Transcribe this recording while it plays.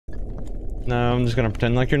No, I'm just gonna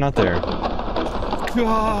pretend like you're not there.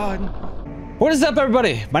 God. What is up,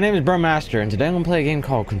 everybody? My name is TheBroMaster, and today I'm gonna play a game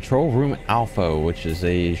called Control Room Alpha, which is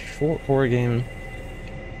a short horror game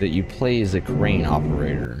that you play as a crane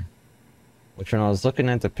operator. Which, when I was looking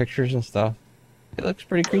at the pictures and stuff, it looks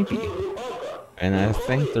pretty creepy. And I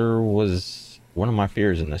think there was one of my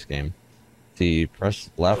fears in this game. See, press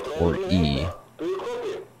left or E.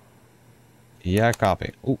 Yeah,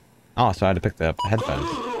 copy. Ooh. Oh, so I had to pick the headphones.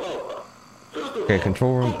 Okay,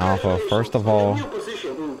 Control Room Alpha. First of all,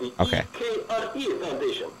 okay.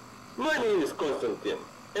 My name is Constantine,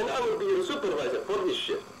 and I will be your supervisor for this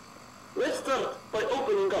shift. Let's start by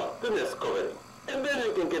opening up the nest covering, and then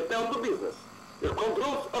we can get down to business. Your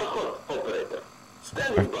controls are hot, operator.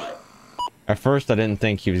 Standing by. At first, I didn't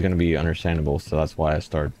think he was going to be understandable, so that's why I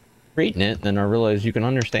started reading it, and then I realized you can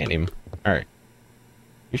understand him. Alright.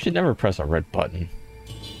 You should never press a red button.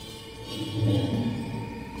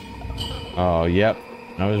 Oh, yep.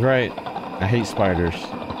 I was right. I hate spiders.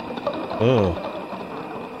 Ugh.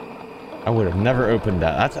 I would have never opened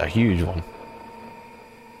that. That's a huge one.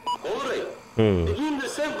 Alright. Begin the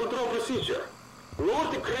sample draw procedure. Lower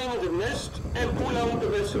the crane in the nest and pull out the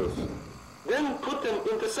vessels. Then put them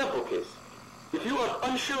in the sample case. If you are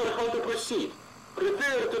unsure how to proceed,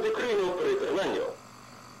 refer to the crane operator manual.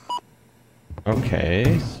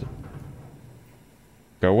 Okay.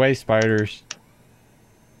 Go away, spiders.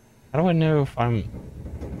 How do I know if I'm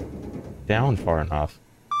down far enough?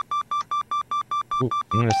 Ooh,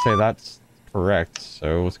 I'm gonna say that's correct,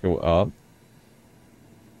 so let's go up.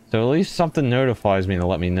 So at least something notifies me to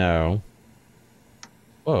let me know.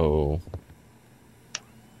 Whoa.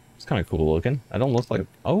 It's kind of cool looking. I don't look like...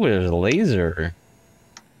 Oh, there's a laser.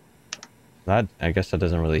 That, I guess that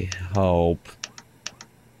doesn't really help.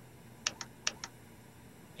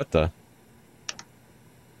 What the?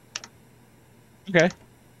 Okay.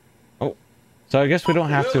 Oh. So I guess we don't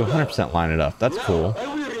have to 100% line it up. That's cool. I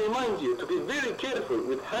will remind you to be very careful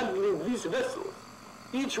with handling these vessels.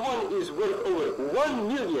 Each one is worth over 1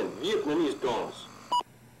 million Vietnamese dons.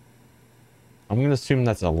 I'm going to assume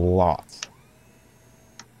that's a lot.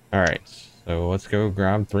 Alright. So let's go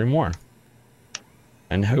grab 3 more.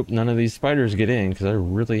 And hope none of these spiders get in, because I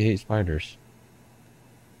really hate spiders.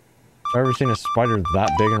 If I've ever seen a spider that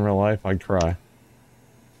big in real life, I'd cry.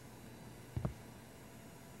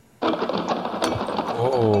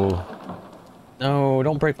 Oh. No,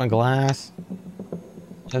 don't break my glass.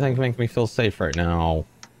 I think it makes me feel safe right now.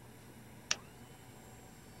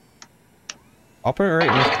 I'll put it right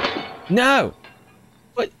next to... No!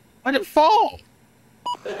 What? Why did it fall?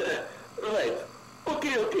 Right.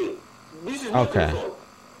 Okay. This is not your fault.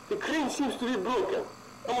 The crane seems to be broken.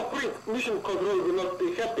 I'm afraid Mission Control will not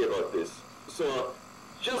be happy about this. So,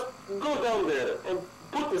 just go down there and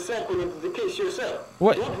put the sample into the case yourself.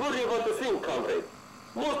 What? Don't worry about the thing, comrade.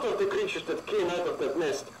 Most of the creatures that came out of that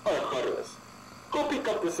nest are harmless. Go pick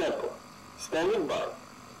up the sample. Standing by.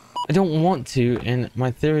 I don't want to, and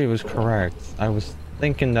my theory was correct. I was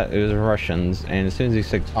thinking that it was Russians, and as soon as he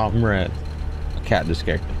said comrade, a cat just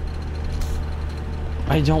scared me.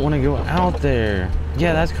 I don't want to go out there.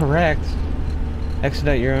 Yeah, that's correct. Exit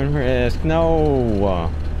at your own risk.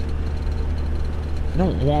 No. I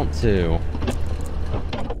don't want to.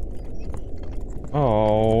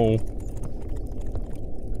 Oh.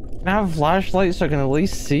 Can I have a flashlight so I can at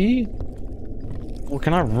least see? Well,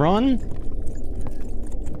 can I run?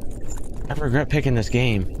 I regret picking this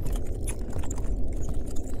game.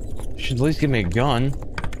 You should at least give me a gun.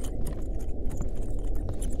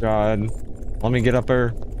 God. Let me get up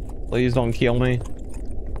there. Please don't kill me.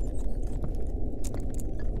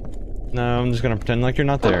 No, I'm just gonna pretend like you're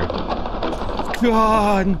not there.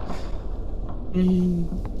 God!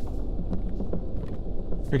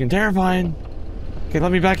 Freaking terrifying. Okay,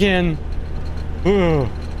 let me back in. Ugh.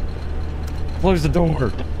 Close the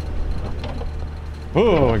door.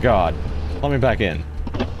 Oh my god. Let me back in.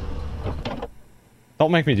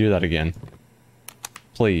 Don't make me do that again.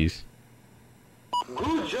 Please.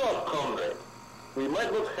 Good job, comrade. We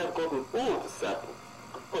might not have gotten all the samples,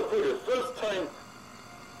 but for the first time...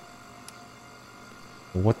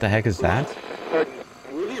 What the heck is that? What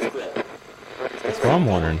is that? That's what I'm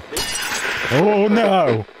wondering. Oh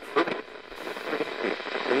no!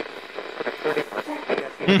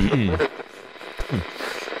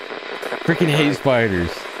 Freaking hate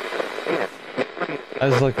spiders.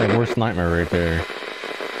 That is like the worst nightmare right there.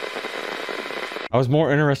 I was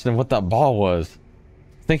more interested in what that ball was.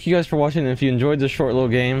 Thank you guys for watching, and if you enjoyed this short little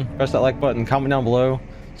game, press that like button, comment down below,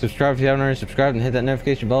 subscribe if you haven't already subscribed, and hit that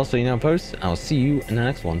notification bell so you know I post. I'll see you in the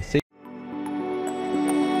next one. See ya.